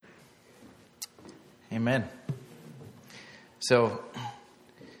Amen. So,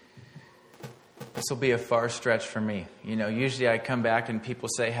 this will be a far stretch for me. You know, usually I come back and people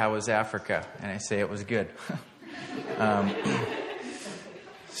say, "How was Africa?" And I say it was good.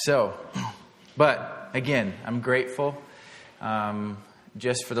 But again, I'm grateful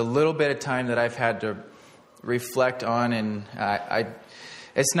just for the little bit of time that I've had to reflect on, and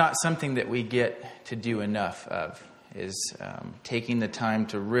it's not something that we get to do enough of, is taking the time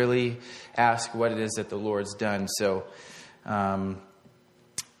to really ask what it is that the Lord's done. So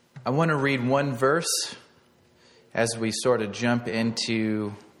I want to read one verse as we sort of jump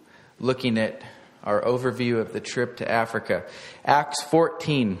into looking at our overview of the trip to Africa. Acts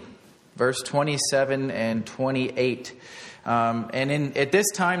 14, verse 27 and 28. At this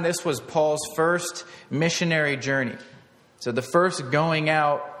time, this was Paul's first missionary journey. So the first going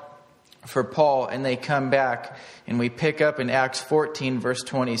out for Paul, and they come back, and we pick up in Acts 14, verse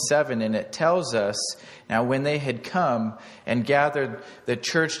 27, and it tells us, now when they had come and gathered the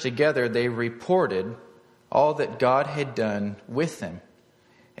church together, they reported all that God had done with them,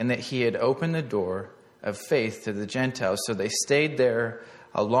 and that he had opened the door of faith to the Gentiles. So they stayed there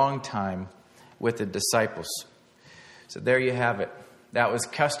a long time with the disciples. So there you have it. That was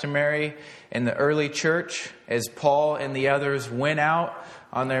customary in the early church. As Paul and the others went out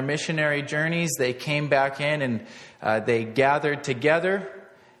on their missionary journeys, they came back in and they gathered together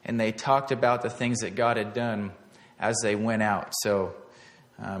and they talked about the things that God had done as they went out. So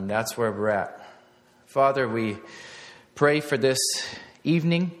that's where we're at. Father, we pray for this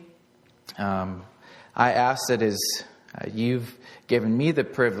evening. I ask that as you've given me the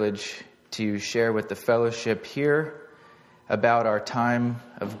privilege to share with the fellowship here about our time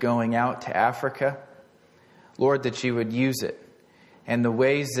of going out to Africa, Lord, that you would use it and the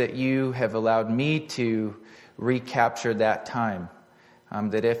ways that you have allowed me to recapture that time.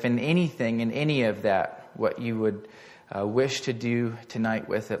 That if in anything, in any of that, what you would wish to do tonight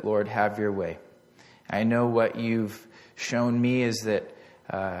with it, Lord, have your way. I know what you've shown me is that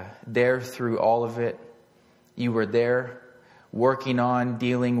there through all of it, you were there working on,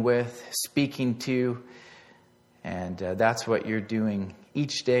 dealing with, speaking to, and that's what you're doing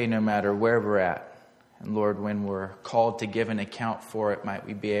each day, no matter where we're at. And Lord, when we're called to give an account for it, might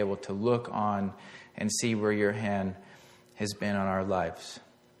we be able to look on and see where your hand has been on our lives.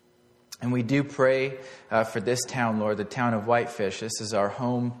 And we do pray for this town, Lord, the town of Whitefish. This is our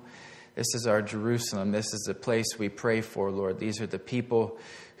home. This is our Jerusalem. This is the place we pray for, Lord. These are the people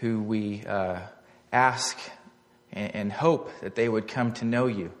who we ask and hope that they would come to know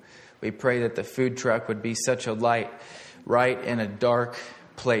you. We pray that the food truck would be such a light right in a dark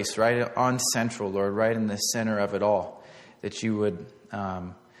place, right on Central, Lord, right in the center of it all, that you would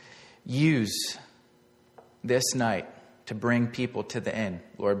use this night to bring people to the end.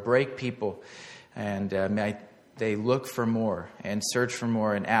 Lord, break people, and may they look for more and search for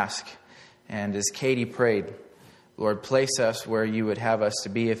more and ask. And as Katie prayed, Lord, place us where you would have us to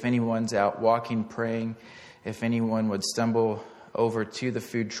be. If anyone's out walking, praying, if anyone would stumble over to the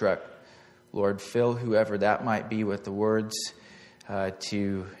food truck, Lord, fill whoever that might be with the words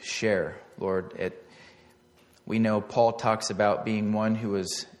to share. Lord, we know Paul talks about being one who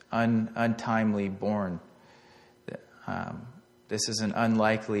was untimely born. This is an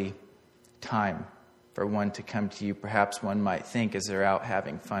unlikely time for one to come to you. Perhaps one might think as they're out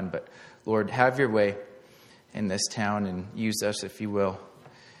having fun. But Lord, have your way in this town and use us, if you will.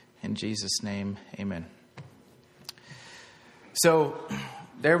 In Jesus' name, amen. So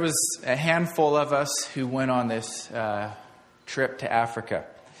there was a handful of us who went on this trip to Africa.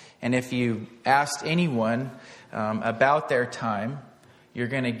 And if you asked anyone about their time, you're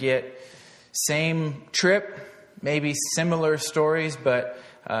going to get same trip, maybe similar stories, but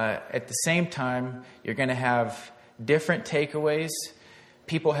at the same time, you're going to have different takeaways.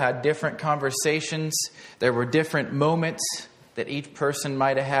 People had different conversations. There were different moments that each person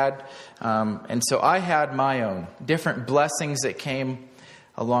might have had. And so I had my own different blessings that came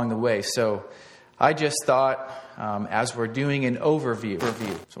along the way. So I just thought, as we're doing an overview,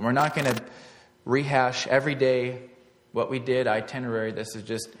 so we're not going to rehash every day what we did, itinerary. This is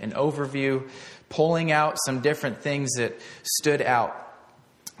just an overview, pulling out some different things that stood out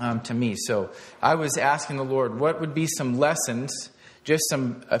to me. So I was asking the Lord, what would be some lessons, just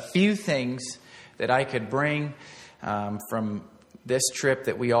a few things that I could bring from this trip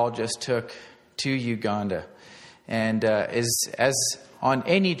that we all just took to Uganda. And as on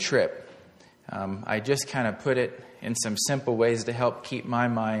any trip, I just kind of put it in some simple ways to help keep my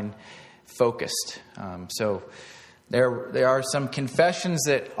mind focused. So there are some confessions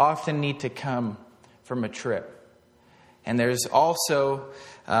that often need to come from a trip. And there's also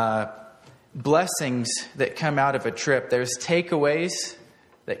blessings that come out of a trip. There's takeaways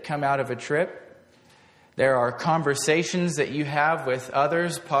that come out of a trip. There are conversations that you have with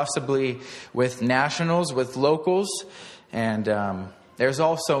others, possibly with nationals, with locals. And there's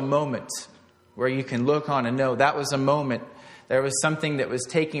also moments where you can look on and know that was a moment. There was something that was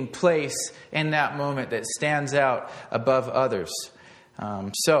taking place in that moment that stands out above others.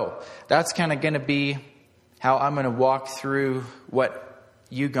 So that's kind of going to be how I'm going to walk through what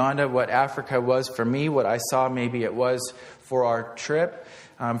Uganda, what Africa was for me, what I saw maybe it was for our trip,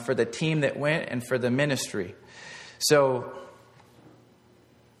 for the team that went, and for the ministry. So,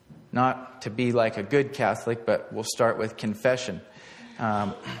 not to be like a good Catholic, but we'll start with confession.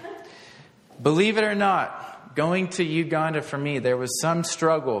 Believe it or not, going to Uganda for me, there was some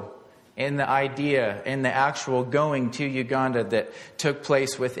struggle in the idea, in the actual going to Uganda that took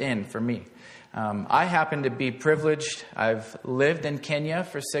place within for me. I happen to be privileged. I've lived in Kenya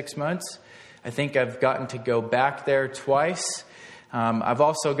for 6 months. I think I've gotten to go back there twice. I've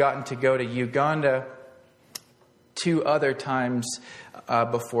also gotten to go to Uganda 2 other times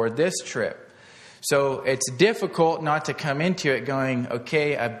before this trip. So it's difficult not to come into it going,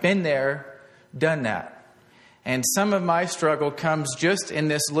 okay, I've been there, done that. And some of my struggle comes just in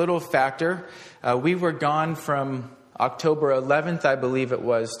this little factor. We were gone from October 11th, I believe it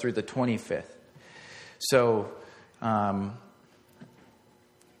was, through the 25th. So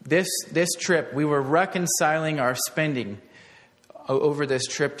this trip, we were reconciling our spending over this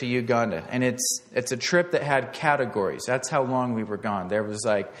trip to Uganda. And it's a trip that had categories. That's how long we were gone. There was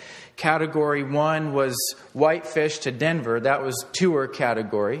like category 1 was Whitefish to Denver. That was tour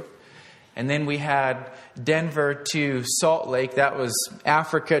category. And then we had Denver to Salt Lake. That was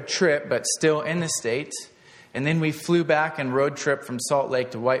Africa trip, but still in the States. And then we flew back and road trip from Salt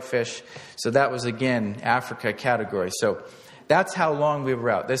Lake to Whitefish. So that was, again, Africa category. So that's how long we were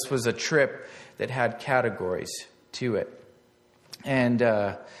out. This was a trip that had categories to it. And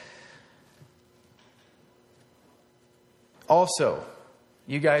also,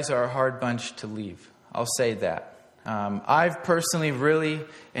 you guys are a hard bunch to leave. I'll say that. I've personally really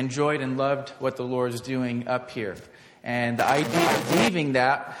enjoyed and loved what the Lord is doing up here. And the idea of leaving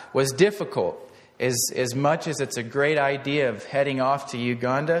that was difficult. As much as it's a great idea of heading off to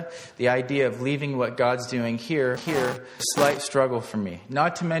Uganda, the idea of leaving what God's doing here, slight struggle for me.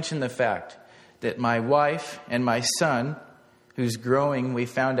 Not to mention the fact that my wife and my son, who's growing, we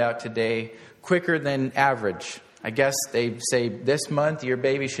found out today, quicker than average. I guess they say this month your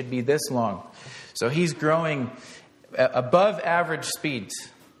baby should be this long. So he's growing above average speeds.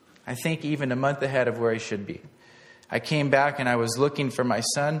 I think even a month ahead of where he should be. I came back and I was looking for my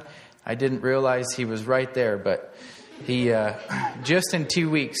son. I didn't realize he was right there, but he just in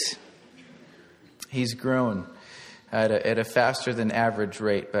 2 weeks, he's grown at a faster than average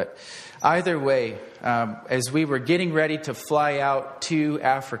rate. But either way, as we were getting ready to fly out to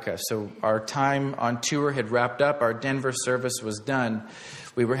Africa, so our time on tour had wrapped up, our Denver service was done.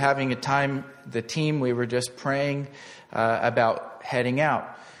 We were having a time, the team, we were just praying about heading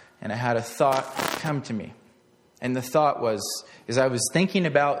out. And I had a thought come to me. And the thought was, as I was thinking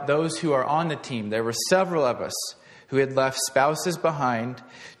about those who are on the team, there were several of us who had left spouses behind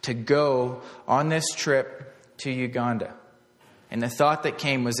to go on this trip to Uganda. And the thought that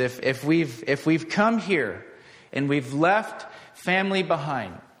came was, if we've come here and we've left family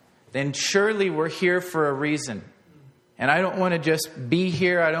behind, then surely we're here for a reason. And I don't want to just be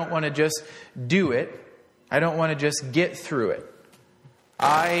here. I don't want to just do it. I don't want to just get through it.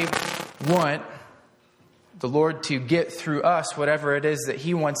 I want the Lord to get through us whatever it is that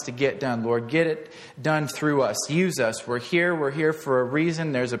He wants to get done. Lord, get it done through us. Use us. We're here for a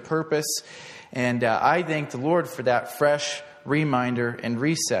reason. There's a purpose. And I thank the Lord for that fresh reminder and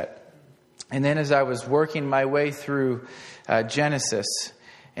reset. And then as I was working my way through Genesis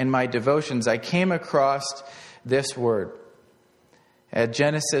in my devotions, I came across this word. At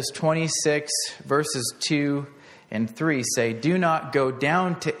Genesis 26, verses 2 and 3 say, "Do not go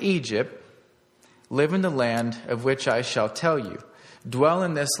down to Egypt. Live in the land of which I shall tell you. Dwell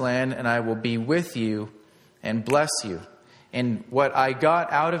in this land, and I will be with you and bless you." And what I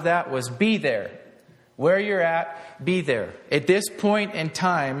got out of that was be there. Where you're at, be there. At this point in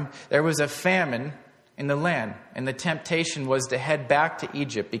time, there was a famine in the land. And the temptation was to head back to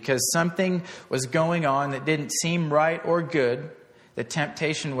Egypt because something was going on that didn't seem right or good. The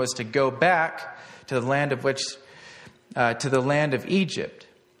temptation was to go back to the land of Egypt.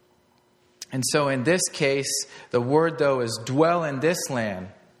 And so in this case, the word, though, is dwell in this land,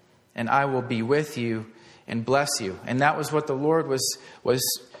 and I will be with you and bless you. And that was what the Lord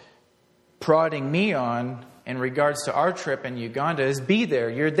was prodding me on in regards to our trip in Uganda is be there.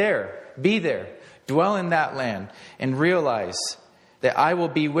 You're there. Be there. Dwell in that land and realize that I will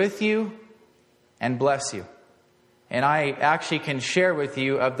be with you and bless you. And I actually can share with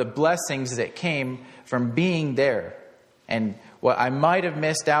you of the blessings that came from being there and what I might have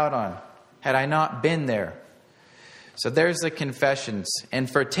missed out on had I not been there. So there's the confessions. And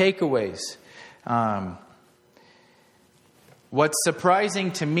for takeaways, what's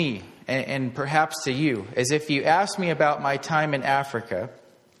surprising to me and perhaps to you is if you ask me about my time in Africa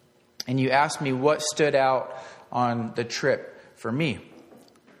and you ask me what stood out on the trip for me.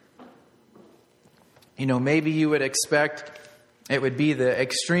 Maybe you would expect it would be the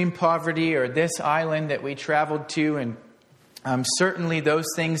extreme poverty or this island that we traveled to. And certainly those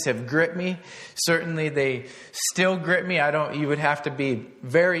things have gripped me. Certainly they still grip me. You would have to be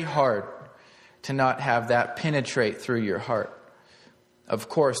very hard to not have that penetrate through your heart. Of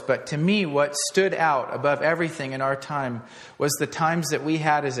course, but to me, what stood out above everything in our time was the times that we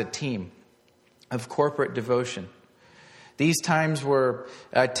had as a team of corporate devotion. These times were,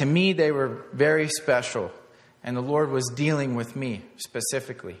 to me, they were very special. And the Lord was dealing with me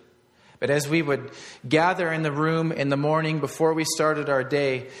specifically. But as we would gather in the room in the morning before we started our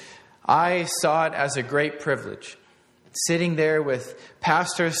day, I saw it as a great privilege. Sitting there with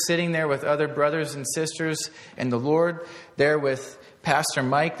pastors, sitting there with other brothers and sisters in the Lord, there with Pastor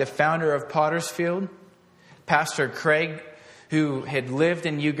Mike, the founder of Pottersfield, Pastor Craig, who had lived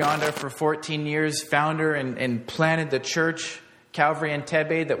in Uganda for 14 years, founder and planted the church, Calvary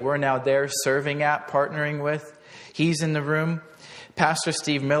Entebbe, that we're now there serving at, partnering with. He's in the room. Pastor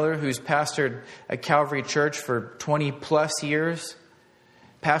Steve Miller, who's pastored a Calvary church for 20 plus years.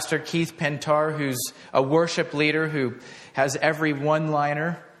 Pastor Keith Pentar, who's a worship leader who has every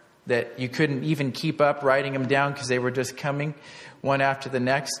one-liner that you couldn't even keep up writing them down because they were just coming one after the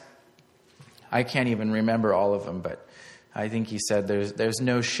next. I can't even remember all of them, but I think he said there's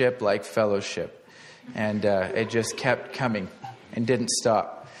no ship like fellowship. And it just kept coming and didn't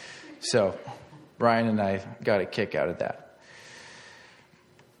stop. So Brian and I got a kick out of that.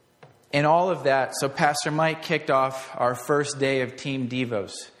 In all of that, so Pastor Mike kicked off our first day of Team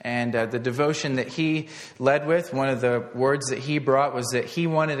Devos. And the devotion that he led with, one of the words that he brought was that he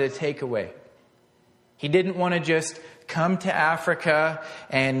wanted a takeaway. He didn't want to just come to Africa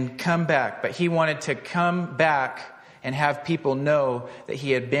and come back, but he wanted to come back and have people know that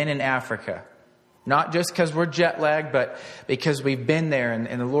he had been in Africa. Not just because we're jet lagged, but because we've been there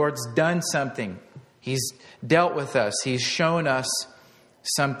and the Lord's done something. He's dealt with us. He's shown us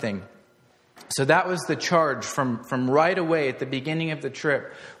something. So that was the charge from right away at the beginning of the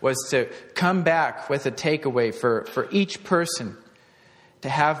trip, was to come back with a takeaway for each person to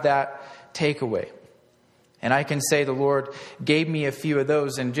have that takeaway. And I can say the Lord gave me a few of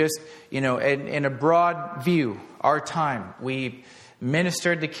those. And just, in a broad view, our time, we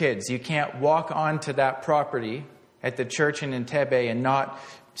ministered to kids. You can't walk onto that property at the church in Entebbe and not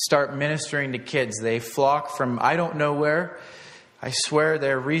start ministering to kids. They flock from I don't know where. I swear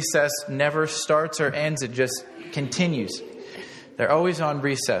their recess never starts or ends. It just continues. They're always on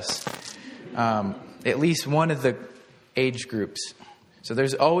recess. At least one of the age groups. So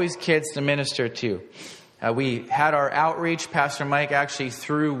there's always kids to minister to. We had our outreach. Pastor Mike actually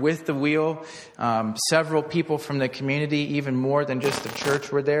threw with the wheel. Several people from the community, even more than just the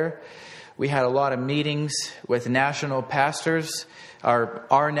church, were there. We had a lot of meetings with national pastors.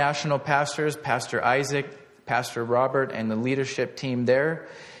 Our national pastors, Pastor Isaac, Pastor Robert, and the leadership team there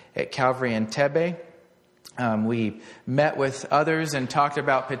at Calvary Entebbe. We met with others and talked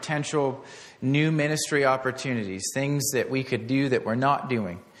about potential new ministry opportunities, things that we could do that we're not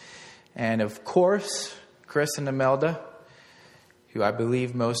doing. And of course, Chris and Imelda, who I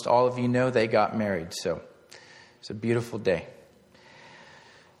believe most all of you know, they got married. So it's a beautiful day.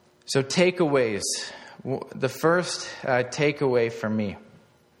 So takeaways. The first takeaway for me,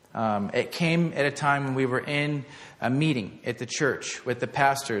 it came at a time when we were in a meeting at the church with the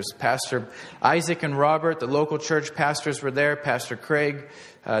pastors. Pastor Isaac and Robert, the local church pastors, were there. Pastor Craig,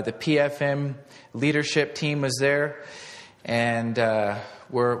 the PFM leadership team was there. And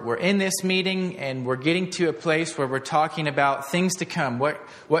we're in this meeting, and we're getting to a place where we're talking about things to come.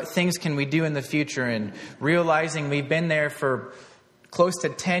 What things can we do in the future? And realizing we've been there for close to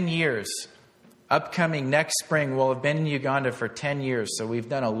 10 years. Upcoming next spring, we'll have been in Uganda for 10 years. So we've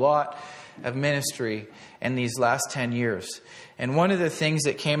done a lot of ministry in these last 10 years. And one of the things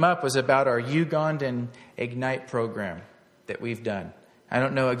that came up was about our Ugandan Ignite program that we've done. I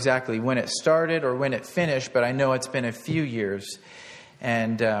don't know exactly when it started or when it finished, but I know it's been a few years.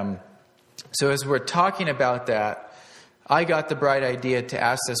 And so as we're talking about that, I got the bright idea to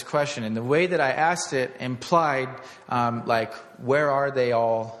ask this question. And the way that I asked it implied, where are they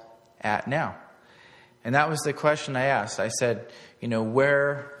all at now? And that was the question I asked. I said,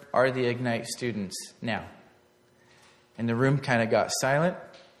 where are the Ignite students now? And the room kind of got silent.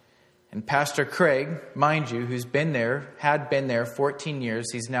 And Pastor Craig, mind you, who's had been there 14 years.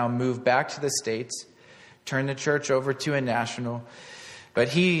 He's now moved back to the States, turned the church over to a national. But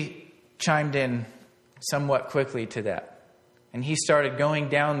he chimed in somewhat quickly to that. And he started going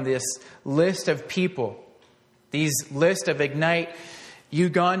down this list of people, these list of Ignite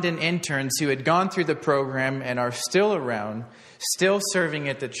Ugandan interns who had gone through the program and are still around, still serving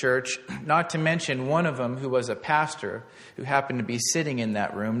at the church, not to mention one of them who was a pastor who happened to be sitting in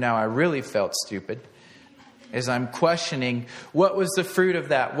that room. Now, I really felt stupid as I'm questioning what was the fruit of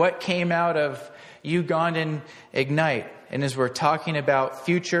that? What came out of Ugandan Ignite? And as we're talking about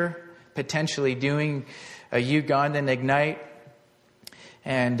future, potentially doing a Ugandan Ignite,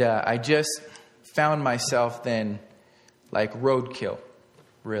 and I just found myself then like roadkill,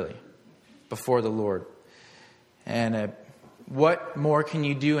 really, before the Lord. And what more can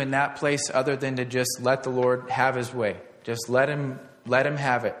you do in that place other than to just let the Lord have his way? Just let him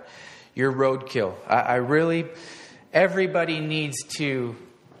have it. You're roadkill. I really, everybody needs to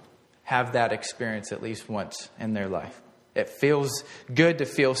have that experience at least once in their life. It feels good to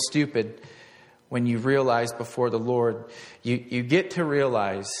feel stupid when you realize before the Lord, you get to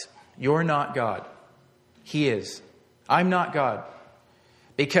realize you're not God. He is. I'm not God.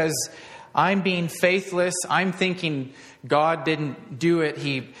 Because I'm being faithless. I'm thinking God didn't do it.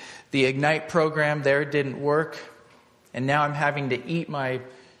 The Ignite program there didn't work. And now I'm having to eat my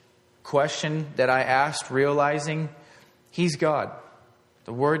question that I asked, realizing He's God.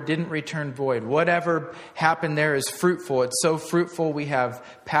 The word didn't return void. Whatever happened there is fruitful. It's so fruitful we have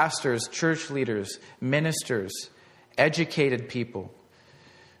pastors, church leaders, ministers, educated people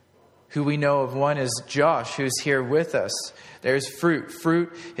who we know of. One is Josh, who's here with us. There's fruit.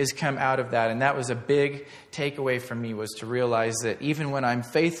 Fruit has come out of that. And that was a big takeaway for me, was to realize that even when I'm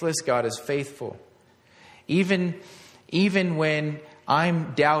faithless, God is faithful. Even when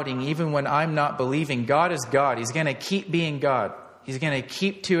I'm doubting, even when I'm not believing, God is God. He's going to keep being God. He's going to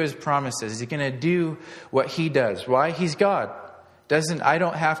keep to His promises. He's going to do what He does. Why? He's God. I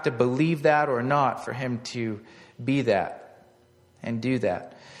don't have to believe that or not for Him to be that and do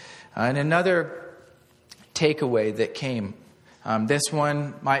that. And another takeaway that came, this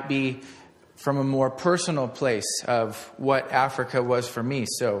one might be from a more personal place of what Africa was for me.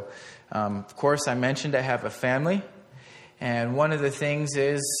 So, of course, I mentioned I have a family. And one of the things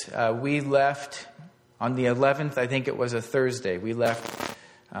is we left on the 11th, I think it was a Thursday. We left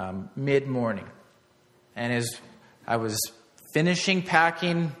mid-morning. And as I was finishing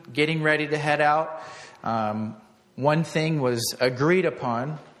packing, getting ready to head out, one thing was agreed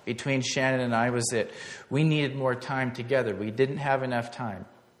upon between Shannon and I was that we needed more time together. We didn't have enough time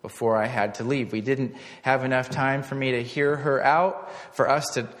before I had to leave. We didn't have enough time for me to hear her out, for us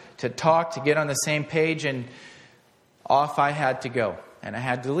to talk, to get on the same page, and off I had to go. And I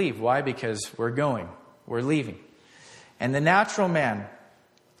had to leave. Why? Because we're leaving. And the natural man,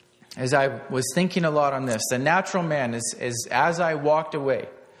 as I was thinking a lot on this, the natural man is as I walked away,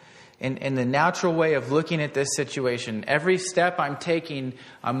 in the natural way of looking at this situation, every step I'm taking,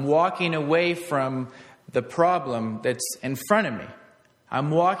 I'm walking away from the problem that's in front of me. I'm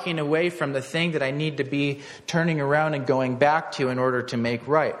walking away from the thing that I need to be turning around and going back to in order to make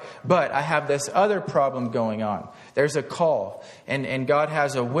right. But I have this other problem going on. There's a call, and God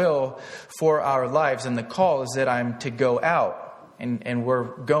has a will for our lives. And the call is that I'm to go out, and we're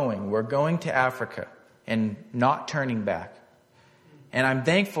going to Africa and not turning back. And I'm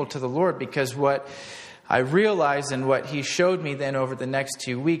thankful to the Lord, because what I realized and what He showed me then over the next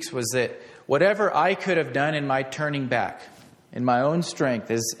 2 weeks was that whatever I could have done in my turning back, in my own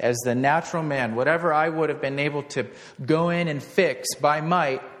strength, as the natural man, whatever I would have been able to go in and fix by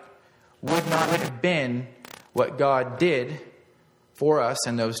might would not have been what God did for us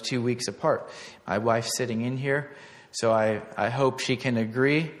in those 2 weeks apart. My wife's sitting in here, so I hope she can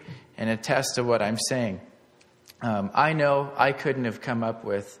agree and attest to what I'm saying. I know I couldn't have come up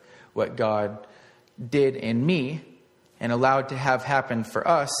with what God did in me and allowed to have happen for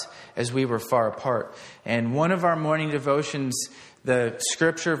us as we were far apart. And one of our morning devotions, the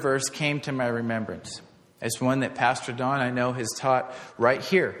scripture verse came to my remembrance. It's one that Pastor Don, I know, has taught right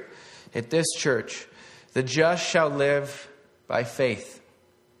here at this church. The just shall live by faith.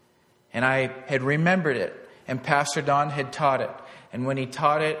 And I had remembered it, and Pastor Don had taught it. And when he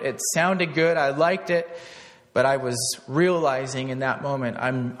taught it, it sounded good. I liked it. But I was realizing in that moment,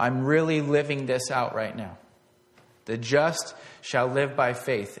 I'm really living this out right now. The just shall live by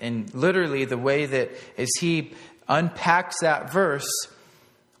faith. And literally the way that as he unpacks that verse,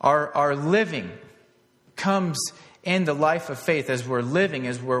 our living comes in the life of faith. As we're living,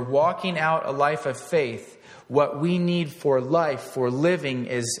 as we're walking out a life of faith, what we need for life, for living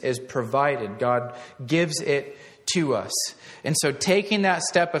is provided. God gives it to us. And so taking that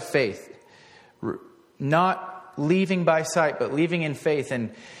step of faith, not leaving by sight, but leaving in faith,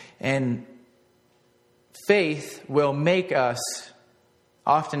 and faith will make us,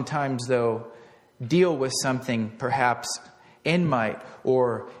 oftentimes though, deal with something perhaps in might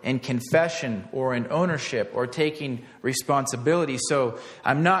or in confession or in ownership or taking responsibility. So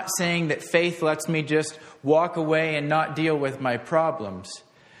I'm not saying that faith lets me just walk away and not deal with my problems.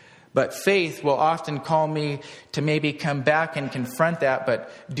 But faith will often call me to maybe come back and confront that,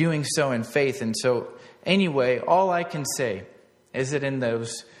 but doing so in faith. And so anyway, all I can say is that in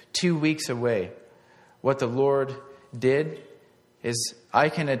those 2 weeks away, what the Lord did is, I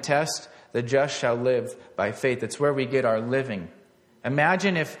can attest, the just shall live by faith. It's where we get our living.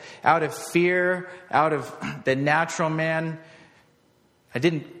 Imagine if out of fear, out of the natural man, I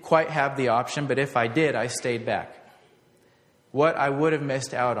didn't quite have the option, but if I did, I stayed back. What I would have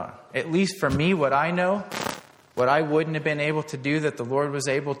missed out on. At least for me, what I know, what I wouldn't have been able to do that the Lord was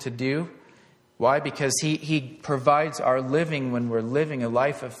able to do. Why? Because He provides our living when we're living a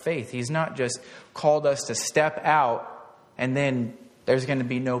life of faith. He's not just called us to step out and then there's going to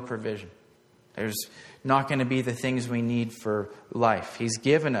be no provision. There's not going to be the things we need for life. He's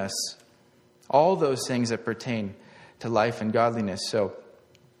given us all those things that pertain to life and godliness. So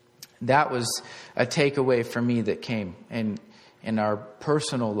that was a takeaway for me that came in our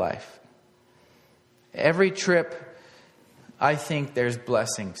personal life. Every trip, I think there's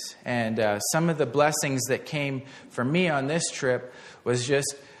blessings. And some of the blessings that came for me on this trip was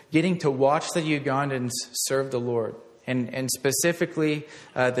just getting to watch the Ugandans serve the Lord. And specifically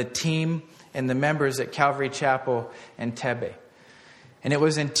the team and the members at Calvary Chapel and Tebe. And it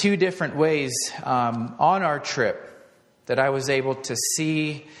was in two different ways on our trip that I was able to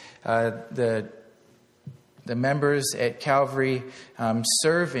see the members at Calvary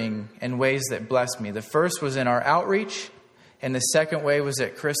serving in ways that blessed me. The first was in our outreach, and the second way was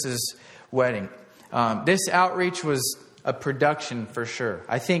at Chris's wedding. This outreach was a production for sure.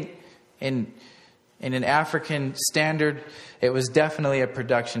 I think in an African standard, it was definitely a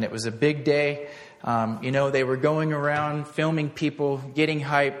production. It was a big day. They were going around filming people, getting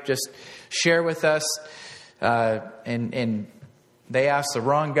hyped, just share with us. And they asked the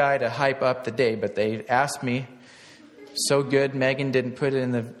wrong guy to hype up the day, but they asked me. So good, Megan didn't put it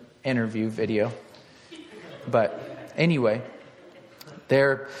in the interview video. But anyway,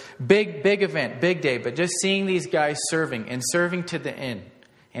 they're big event, big day. But just seeing these guys serving to the end.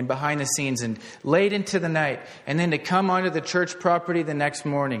 And behind the scenes and late into the night. And then to come onto the church property the next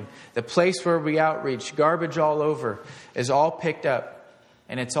morning. The place where we outreach, garbage all over, is all picked up.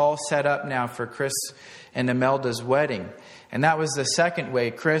 And it's all set up now for Chris and Imelda's wedding. And that was the second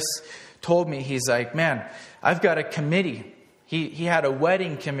way. Chris told me, he's like, man, I've got a committee. He had a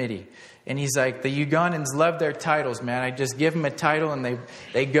wedding committee. And he's like, the Ugandans love their titles, man. I just give them a title and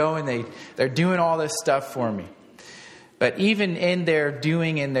they go and they're doing all this stuff for me. But even in their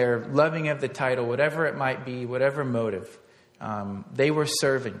doing, in their loving of the title, whatever it might be, whatever motive, they were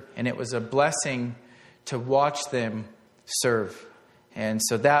serving. And it was a blessing to watch them serve. And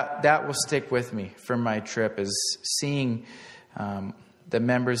so that will stick with me from my trip, is seeing the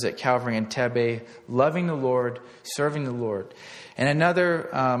members at Calvary and Tebe loving the Lord, serving the Lord. And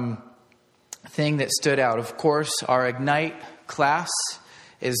another thing that stood out, of course, our Ignite class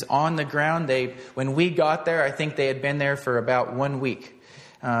is on the ground. When we got there, I think they had been there for about 1 week.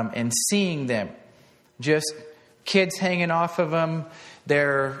 And seeing them, just kids hanging off of them,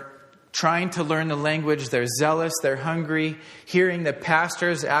 they're trying to learn the language, they're zealous, they're hungry. Hearing the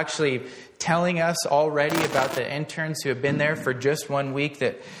pastors actually telling us already about the interns who have been there for just 1 week,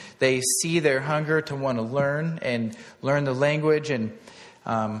 that they see their hunger to want to learn and learn the language. And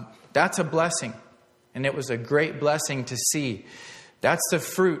that's a blessing. And it was a great blessing to see. That's the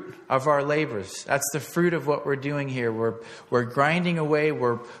fruit of our labors. That's the fruit of what we're doing here. We're grinding away.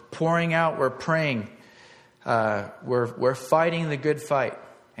 We're pouring out. We're praying. We're fighting the good fight.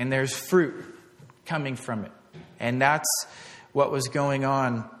 And there's fruit coming from it. And that's what was going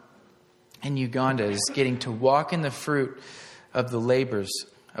on in Uganda, is getting to walk in the fruit of the labors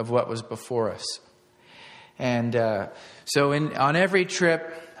of what was before us. And so on every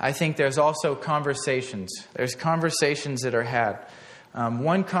trip, I think there's also conversations. There's conversations that are had.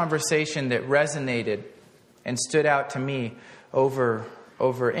 One conversation that resonated and stood out to me over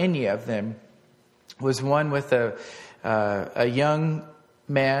any of them was one with a young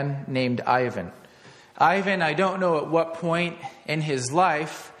man named Ivan. Ivan, I don't know at what point in his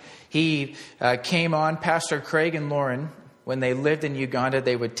life he came on. Pastor Craig and Lauren, when they lived in Uganda,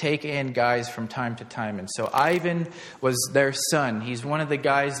 they would take in guys from time to time. And so Ivan was their son. He's one of the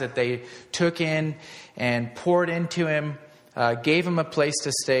guys that they took in and poured into him, gave him a place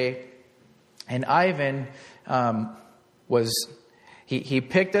to stay. And Ivan he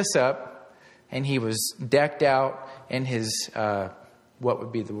picked us up, and he was decked out in his, what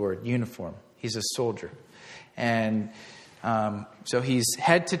would be the word, uniform. He's a soldier. And so he's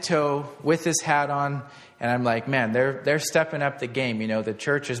head to toe with his hat on. And I'm like, man, they're stepping up the game. You know, the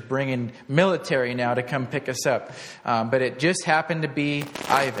church is bringing military now to come pick us up. But it just happened to be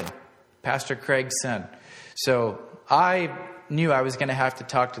Ivan, Pastor Craig's son. So I knew I was going to have to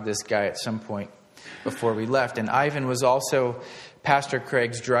talk to this guy at some point before we left. And Ivan was also Pastor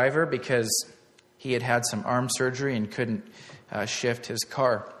Craig's driver because he had some arm surgery and couldn't shift his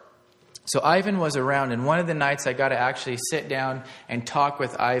car. So Ivan was around, and one of the nights I got to actually sit down and talk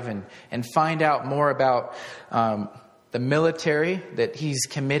with Ivan and find out more about the military that he's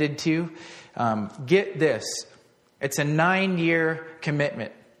committed to. Get this, it's a 9-year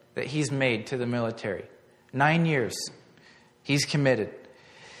commitment that he's made to the military. 9 years he's committed.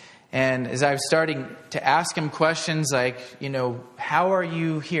 And as I was starting to ask him questions like, you know, how are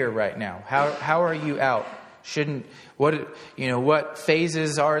you here right now? How are you out? What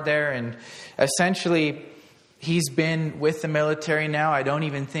phases are there? And essentially, he's been with the military now, I don't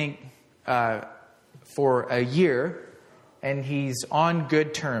even think for a year, and he's on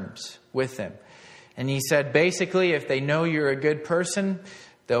good terms with them. And he said, basically, if they know you're a good person,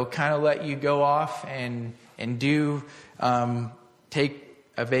 they'll kind of let you go off and take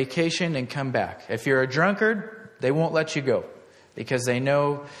a vacation and come back. If you're a drunkard, they won't let you go because they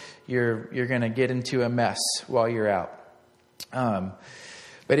know you're going to get into a mess while you're out.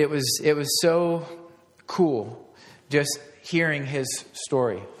 But it was so cool just hearing his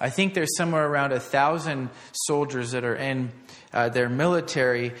story. I think there's somewhere around 1,000 soldiers that are in their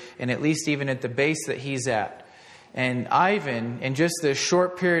military, and at least even at the base that he's at. And Ivan, in just this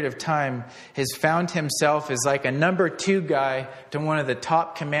short period of time, has found himself as like a number 2 guy to one of the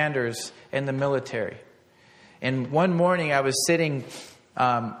top commanders in the military. And one morning I was sitting,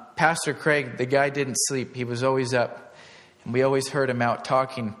 Pastor Craig, the guy didn't sleep. He was always up. And we always heard him out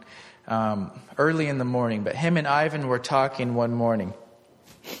talking early in the morning. But him and Ivan were talking one morning.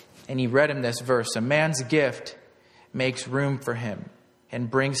 And he read him this verse: a man's gift makes room for him and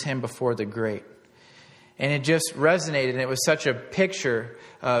brings him before the great. And it just resonated. And it was such a picture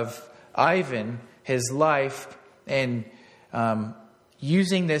of Ivan, his life, and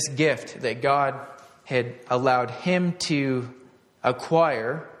using this gift that God had allowed him to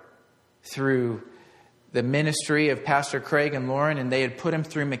acquire through the ministry of Pastor Craig and Lauren. And they had put him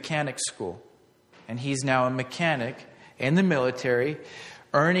through mechanic school. And he's now a mechanic in the military,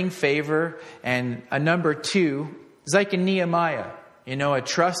 earning favor. And a number 2 is like a Nehemiah, a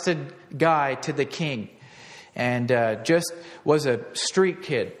trusted guy to the king. And just was a street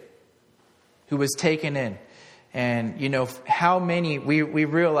kid who was taken in. And, how many, we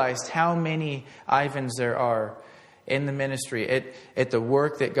realized how many Ivans there are in the ministry, at the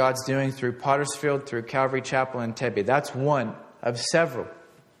work that God's doing through Pottersfield, through Calvary Chapel in Tebby. That's one of several.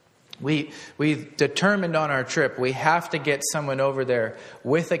 We determined on our trip, we have to get someone over there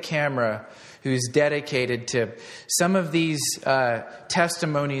with a camera who's dedicated to some of these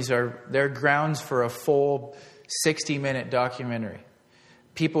testimonies. They're grounds for a full 60-minute documentary.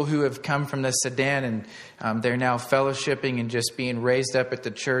 People who have come from the Sudan and they're now fellowshipping and just being raised up at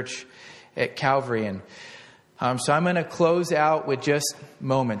the church at Calvary. And so I'm going to close out with just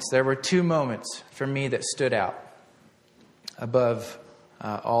moments. There were 2 moments for me that stood out above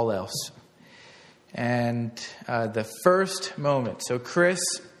all else. And the first moment, so Chris,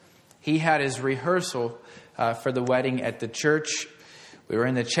 he had his rehearsal for the wedding at the church. We were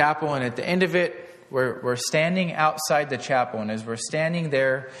in the chapel, and at the end of it, we're standing outside the chapel. And as we're standing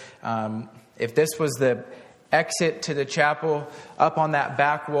there, if this was the exit to the chapel, up on that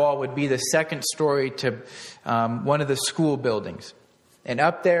back wall would be the second story to one of the school buildings. And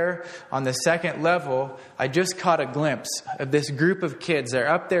up there on the second level, I just caught a glimpse of this group of kids.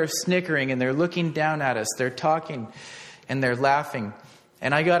 They're up there snickering and they're looking down at us. They're talking and they're laughing.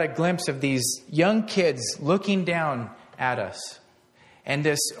 And I got a glimpse of these young kids looking down at us. And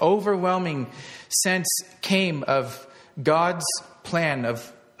this overwhelming sense came of God's plan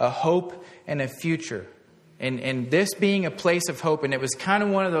of a hope and a future. And this being a place of hope. And it was kind of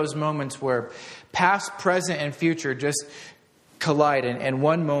one of those moments where past, present, and future just collide in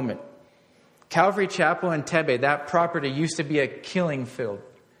one moment. Calvary Chapel in Tebe, that property used to be a killing field.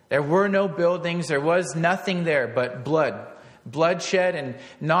 There were no buildings. There was nothing there but blood. Bloodshed, and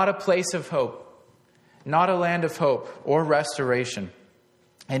not a place of hope. Not a land of hope or restoration.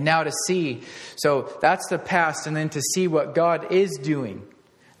 And now to see, so that's the past, and then to see what God is doing.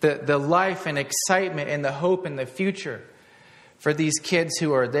 The life and excitement and the hope and the future for these kids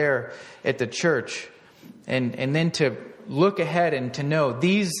who are there at the church. And then to look ahead and to know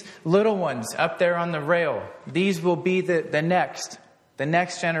these little ones up there on the rail, these will be the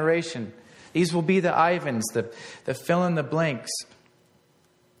next generation. These will be the Ivans, the fill in the blanks,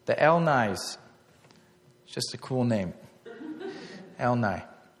 the Elnais. It's just a cool name. Elnai.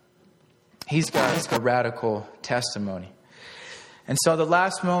 He's got a radical testimony. And so the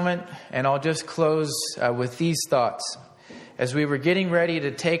last moment, and I'll just close with these thoughts. As we were getting ready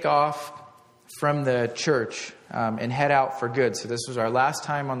to take off from the church and head out for good, so this was our last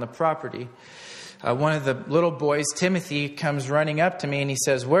time on the property, one of the little boys, Timothy, comes running up to me and he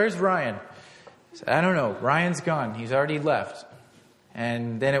says, "Where's Ryan?" I said, "I don't know. Ryan's gone. He's already left."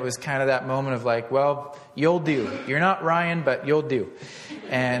 And then it was kind of that moment of like, well, you'll do. You're not Ryan, but you'll do.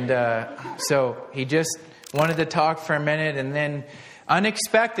 And so he just wanted to talk for a minute, and then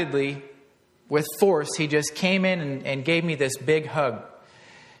unexpectedly, with force, he just came in and gave me this big hug.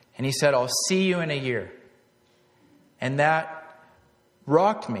 And he said, "I'll see you in a year." And that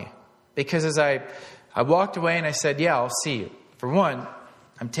rocked me, because as I walked away and I said, "Yeah, I'll see you." For one,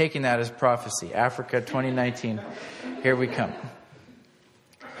 I'm taking that as prophecy. Africa 2019, here we come.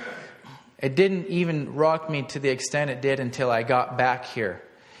 It didn't even rock me to the extent it did until I got back here.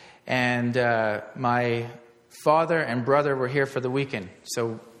 And my father and brother were here for the weekend.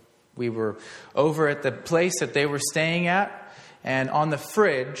 So we were over at the place that they were staying at. And on the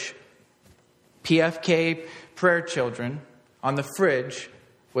fridge, PFK Prayer Children, on the fridge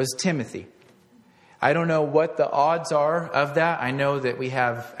was Timothy. I don't know what the odds are of that. I know that we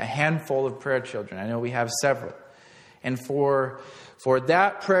have a handful of prayer children. I know we have several. And for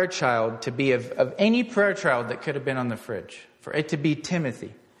that prayer child to be of any prayer child that could have been on the fridge, for it to be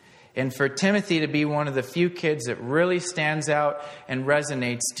Timothy, and for Timothy to be one of the few kids that really stands out and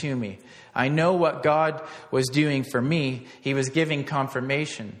resonates to me. I know what God was doing for me. He was giving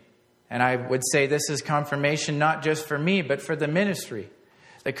confirmation. And I would say this is confirmation not just for me, but for the ministry.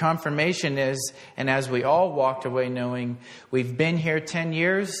 The confirmation is, and as we all walked away knowing, we've been here 10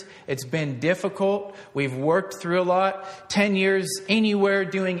 years. It's been difficult. We've worked through a lot. 10 years anywhere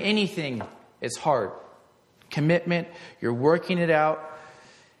doing anything is hard. Commitment, you're working it out.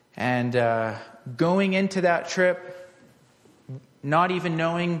 And going into that trip, not even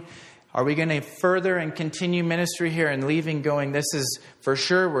knowing, are we going to further and continue ministry here, and leaving going, this is for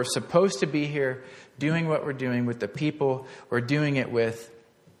sure, we're supposed to be here doing what we're doing with the people we're doing it with.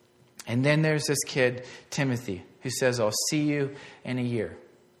 And then there's this kid, Timothy, who says, "I'll see you in a year."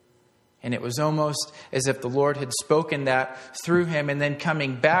 And it was almost as if the Lord had spoken that through him, and then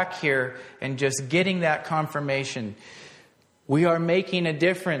coming back here and just getting that confirmation. We are making a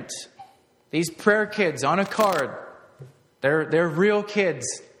difference. These prayer kids on a card, they're real kids,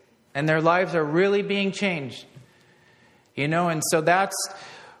 and their lives are really being changed. You know, and so that's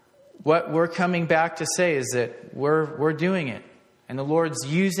what we're coming back to say, is that we're doing it. And the Lord's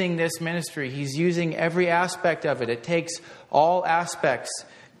using this ministry. He's using every aspect of it. It takes all aspects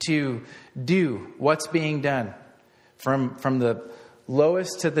to do what's being done. From the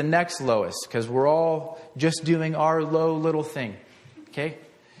lowest to the next lowest. Because we're all just doing our low little thing. Okay?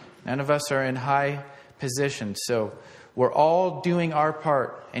 None of us are in high position. So we're all doing our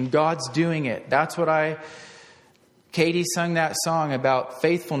part. And God's doing it. That's what Katie sung that song about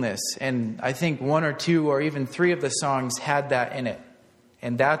faithfulness, and I think 1 or 2 or even 3 of the songs had that in it.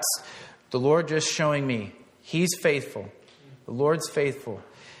 And that's the Lord just showing me He's faithful. The Lord's faithful,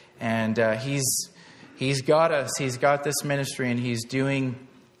 and He's got us. He's got this ministry, and He's doing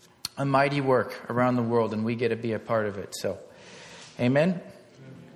a mighty work around the world, and we get to be a part of it. So, amen.